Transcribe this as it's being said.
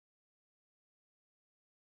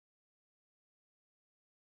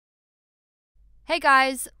Hey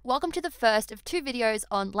guys, welcome to the first of two videos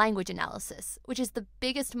on language analysis, which is the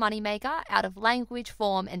biggest moneymaker out of language,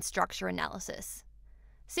 form, and structure analysis.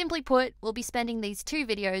 Simply put, we'll be spending these two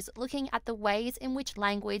videos looking at the ways in which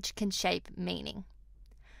language can shape meaning.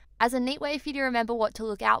 As a neat way for you to remember what to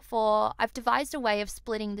look out for, I've devised a way of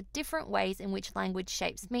splitting the different ways in which language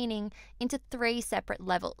shapes meaning into three separate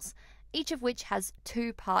levels, each of which has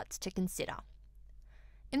two parts to consider.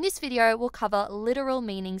 In this video, we'll cover literal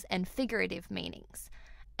meanings and figurative meanings.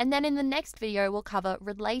 And then in the next video, we'll cover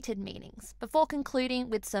related meanings, before concluding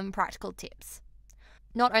with some practical tips.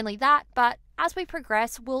 Not only that, but as we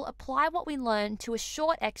progress, we'll apply what we learn to a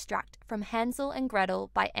short extract from Hansel and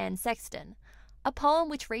Gretel by Anne Sexton, a poem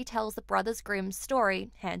which retells the Brothers Grimm's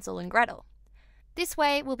story, Hansel and Gretel. This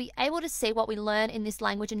way, we'll be able to see what we learn in this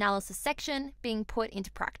language analysis section being put into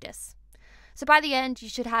practice. So by the end, you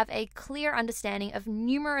should have a clear understanding of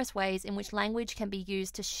numerous ways in which language can be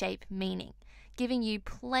used to shape meaning, giving you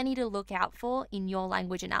plenty to look out for in your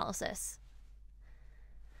language analysis.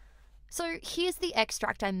 So here's the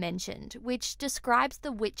extract I mentioned, which describes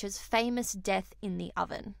the witch's famous death in the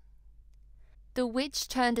oven. The witch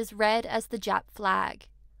turned as red as the Jap flag.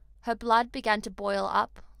 Her blood began to boil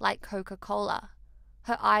up like Coca-Cola.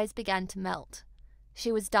 Her eyes began to melt.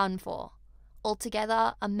 She was done for.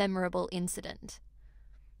 Altogether, a memorable incident.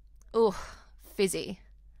 Ooh, fizzy.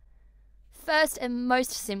 First and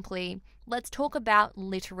most simply, let's talk about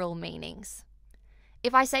literal meanings.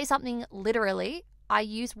 If I say something literally, I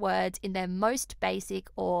use words in their most basic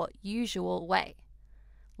or usual way.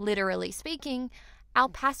 Literally speaking, our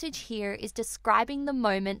passage here is describing the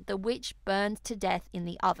moment the witch burns to death in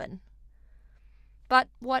the oven. But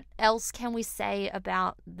what else can we say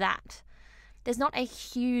about that? There's not a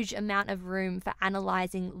huge amount of room for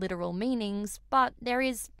analysing literal meanings, but there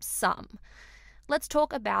is some. Let's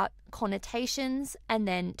talk about connotations and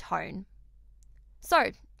then tone.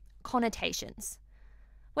 So, connotations.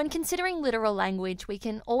 When considering literal language, we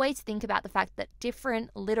can always think about the fact that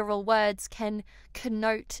different literal words can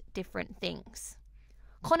connote different things.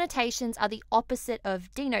 Connotations are the opposite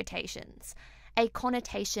of denotations. A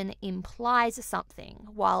connotation implies something,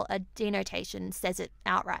 while a denotation says it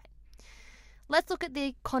outright. Let's look at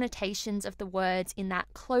the connotations of the words in that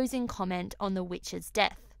closing comment on the witch's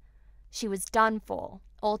death. She was done for,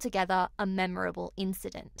 altogether a memorable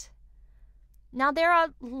incident. Now, there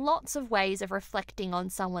are lots of ways of reflecting on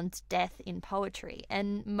someone's death in poetry,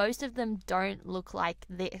 and most of them don't look like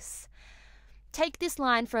this. Take this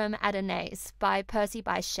line from Atomi by Percy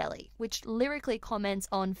Bysshe Shelley, which lyrically comments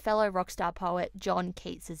on fellow rockstar poet John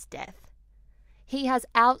Keats's death. He has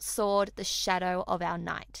outsoared the shadow of our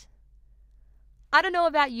night. I don't know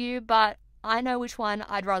about you, but I know which one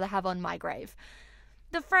I'd rather have on my grave.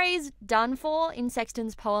 The phrase done for in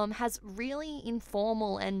Sexton's poem has really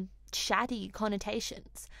informal and chatty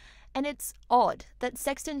connotations. And it's odd that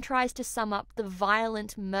Sexton tries to sum up the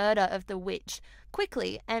violent murder of the witch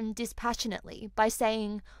quickly and dispassionately by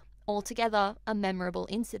saying, altogether a memorable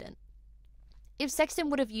incident. If Sexton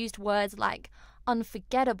would have used words like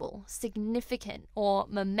unforgettable, significant, or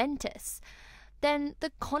momentous, then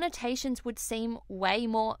the connotations would seem way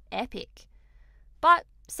more epic. But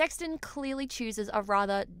Sexton clearly chooses a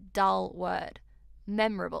rather dull word,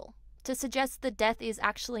 memorable, to suggest the death is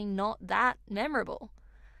actually not that memorable.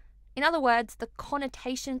 In other words, the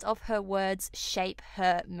connotations of her words shape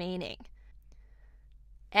her meaning.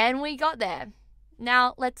 And we got there.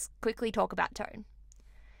 Now let's quickly talk about tone.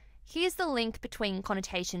 Here's the link between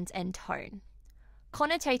connotations and tone.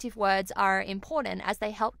 Connotative words are important as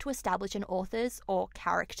they help to establish an author's or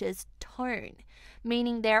character's tone,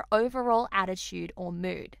 meaning their overall attitude or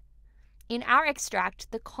mood. In our extract,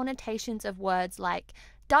 the connotations of words like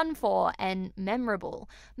done for and memorable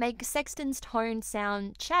make Sexton's tone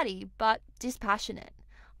sound chatty but dispassionate,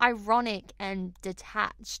 ironic and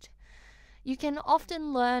detached. You can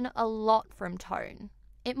often learn a lot from tone.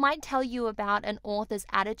 It might tell you about an author's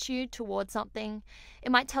attitude towards something,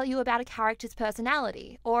 it might tell you about a character's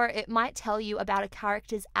personality, or it might tell you about a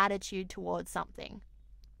character's attitude towards something.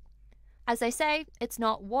 As they say, it's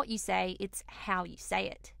not what you say, it's how you say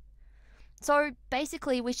it. So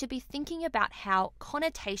basically, we should be thinking about how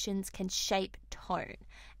connotations can shape tone,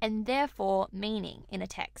 and therefore meaning in a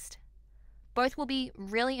text. Both will be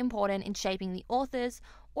really important in shaping the author's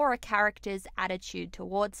or a character's attitude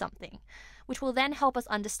towards something, which will then help us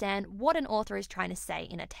understand what an author is trying to say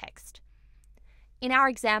in a text. In our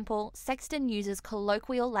example, Sexton uses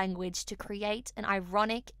colloquial language to create an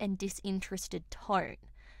ironic and disinterested tone,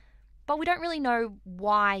 but we don't really know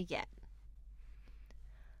why yet.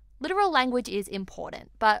 Literal language is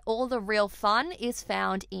important, but all the real fun is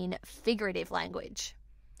found in figurative language.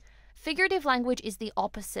 Figurative language is the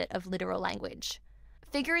opposite of literal language.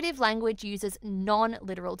 Figurative language uses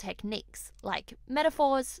non-literal techniques like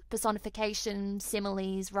metaphors, personification,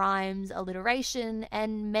 similes, rhymes, alliteration,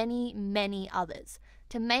 and many, many others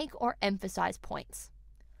to make or emphasize points.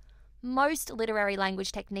 Most literary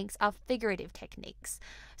language techniques are figurative techniques,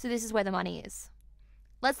 so this is where the money is.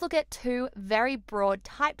 Let's look at two very broad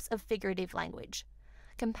types of figurative language: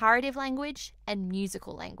 comparative language and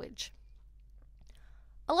musical language.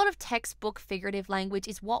 A lot of textbook figurative language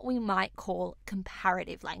is what we might call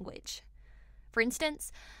comparative language. For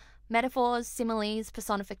instance, metaphors, similes,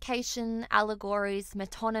 personification, allegories,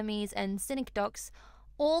 metonymies, and synecdoches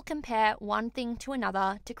all compare one thing to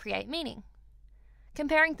another to create meaning.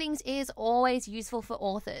 Comparing things is always useful for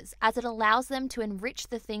authors, as it allows them to enrich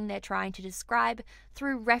the thing they're trying to describe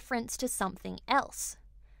through reference to something else.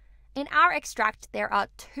 In our extract, there are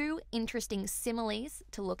two interesting similes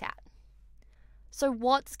to look at. So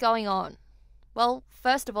what's going on? Well,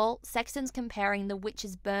 first of all, Sexton's comparing the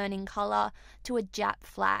witch's burning colour to a Jap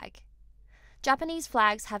flag. Japanese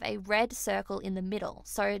flags have a red circle in the middle,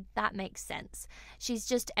 so that makes sense. She's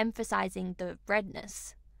just emphasising the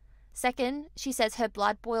redness. Second, she says her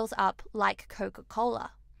blood boils up like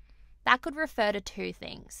Coca-Cola. That could refer to two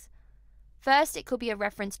things. First, it could be a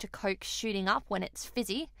reference to Coke shooting up when it's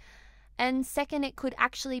fizzy. And second, it could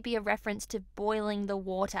actually be a reference to boiling the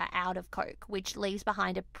water out of Coke, which leaves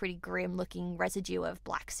behind a pretty grim-looking residue of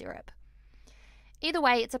black syrup. Either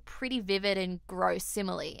way, it's a pretty vivid and gross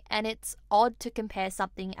simile, and it's odd to compare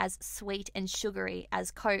something as sweet and sugary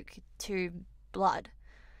as Coke to blood.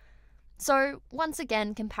 So, once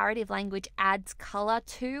again, comparative language adds colour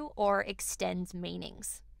to or extends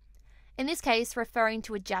meanings. In this case, referring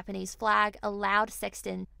to a Japanese flag allowed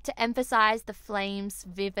Sexton to emphasize the flame's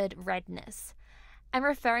vivid redness, and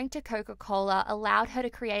referring to Coca-Cola allowed her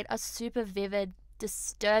to create a super vivid,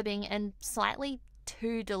 disturbing, and slightly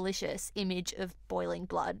too delicious image of boiling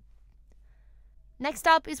blood. Next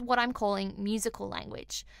up is what I'm calling musical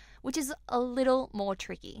language, which is a little more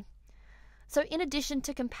tricky. So in addition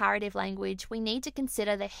to comparative language, we need to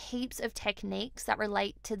consider the heaps of techniques that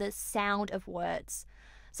relate to the sound of words,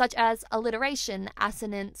 such as alliteration,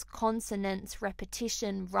 assonance, consonance,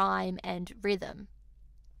 repetition, rhyme, and rhythm.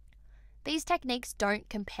 These techniques don't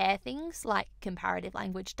compare things like comparative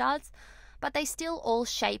language does, but they still all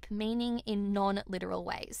shape meaning in non-literal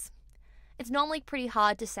ways. It's normally pretty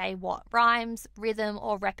hard to say what rhymes, rhythm,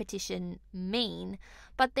 or repetition mean,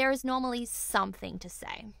 but there is normally something to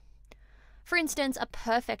say. For instance, a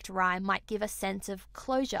perfect rhyme might give a sense of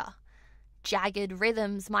closure. Jagged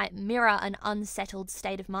rhythms might mirror an unsettled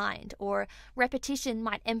state of mind, or repetition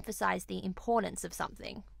might emphasize the importance of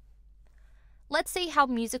something. Let's see how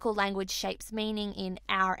musical language shapes meaning in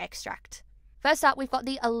our extract. First up, we've got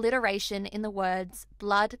the alliteration in the words,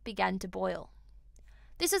 blood began to boil.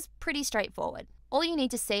 This is pretty straightforward. All you need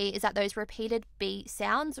to see is that those repeated B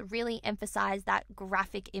sounds really emphasize that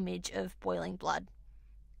graphic image of boiling blood.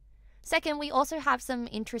 Second, we also have some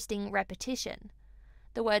interesting repetition.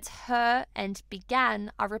 The words her and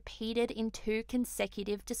began are repeated in two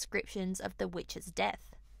consecutive descriptions of the witch's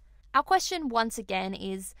death. Our question once again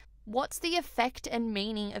is, what's the effect and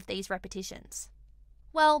meaning of these repetitions?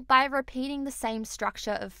 Well, by repeating the same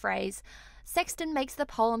structure of phrase, Sexton makes the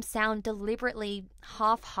poem sound deliberately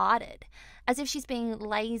half-hearted, as if she's being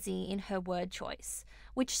lazy in her word choice,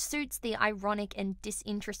 which suits the ironic and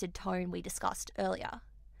disinterested tone we discussed earlier.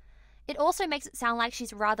 It also makes it sound like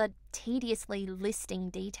she's rather tediously listing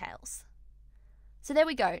details. So there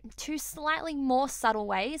we go, two slightly more subtle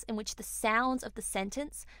ways in which the sounds of the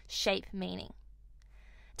sentence shape meaning.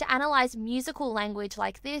 To analyse musical language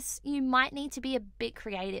like this, you might need to be a bit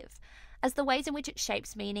creative, as the ways in which it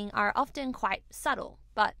shapes meaning are often quite subtle,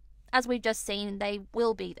 but as we've just seen, they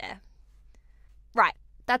will be there. Right,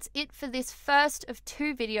 that's it for this first of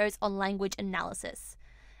two videos on language analysis.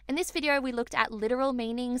 In this video, we looked at literal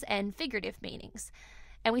meanings and figurative meanings,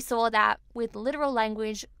 and we saw that with literal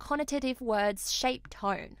language, connotative words shape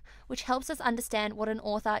tone, which helps us understand what an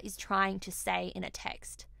author is trying to say in a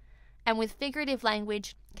text. And with figurative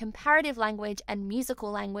language, comparative language, and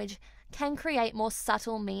musical language can create more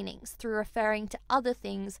subtle meanings through referring to other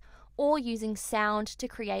things or using sound to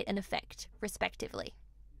create an effect, respectively.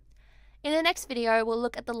 In the next video, we'll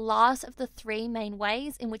look at the last of the three main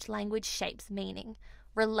ways in which language shapes meaning,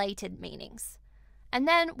 related meanings. And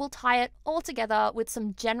then we'll tie it all together with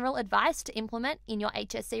some general advice to implement in your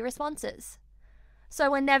HSC responses.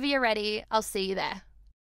 So whenever you're ready, I'll see you there.